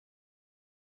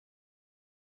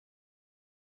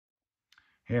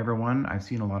Hey everyone, I've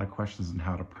seen a lot of questions on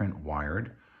how to print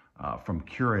wired from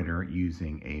Curator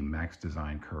using a Max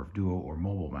Design Curve Duo or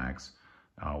Mobile Max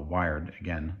wired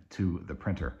again to the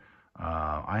printer.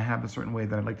 I have a certain way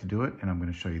that I'd like to do it, and I'm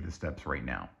going to show you the steps right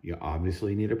now. You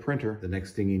obviously need a printer. The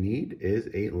next thing you need is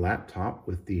a laptop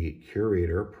with the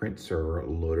Curator print server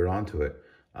loaded onto it.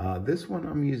 This one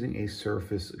I'm using a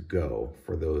Surface Go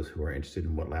for those who are interested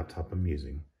in what laptop I'm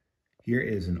using. Here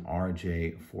is an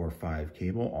RJ45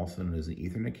 cable, also known as an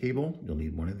Ethernet cable. You'll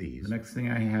need one of these. The next thing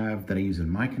I have that I use in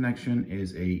my connection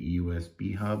is a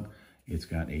USB hub. It's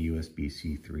got a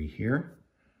USB-C 3 here.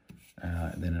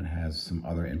 Then it has some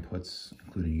other inputs,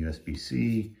 including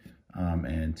USB-C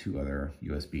and two other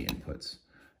USB inputs.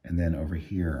 And then over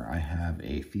here, I have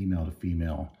a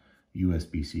female-to-female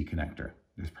USB-C connector.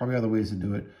 There's probably other ways to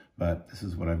do it, but this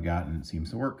is what I've got and it seems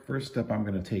to work. First step I'm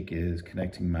going to take is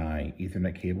connecting my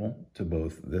Ethernet cable to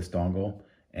both this dongle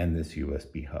and this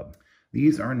USB hub.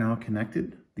 These are now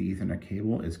connected. The Ethernet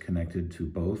cable is connected to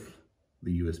both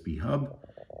the USB hub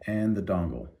and the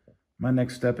dongle. My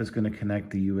next step is going to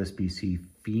connect the USB-C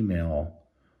female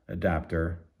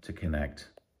adapter to connect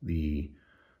the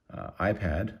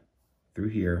iPad through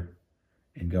here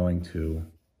and going to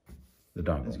the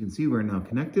dongle. As you can see, we're now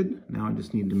connected. Now I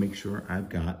just need to make sure I've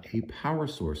got a power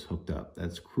source hooked up.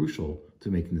 That's crucial to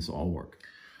making this all work.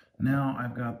 Now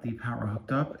I've got the power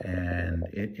hooked up and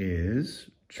it is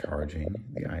charging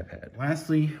the iPad.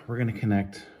 Lastly, we're going to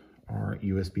connect our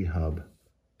USB hub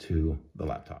to the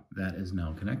laptop. That is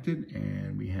now connected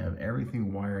and we have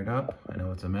everything wired up. I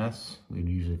know it's a mess. We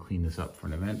usually clean this up for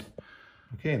an event.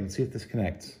 Okay, let's see if this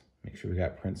connects. Make sure we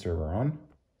got print server on.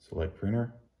 Select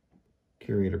printer.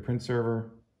 Curator print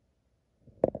server,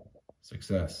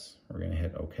 success. We're going to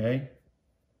hit OK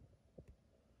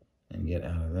and get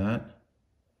out of that.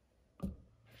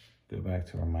 Go back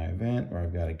to my event where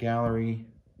I've got a gallery.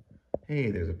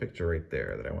 Hey, there's a picture right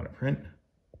there that I want to print.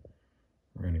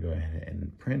 We're going to go ahead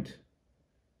and print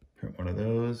one of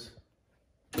those.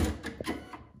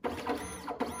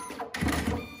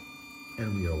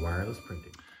 And we are wireless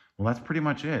printing. Well, that's pretty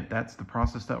much it. That's the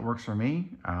process that works for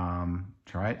me.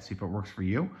 Try it, see if it works for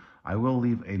you. I will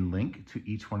leave a link to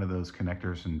each one of those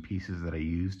connectors and pieces that I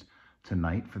used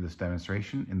tonight for this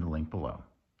demonstration in the link below.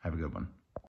 Have a good one.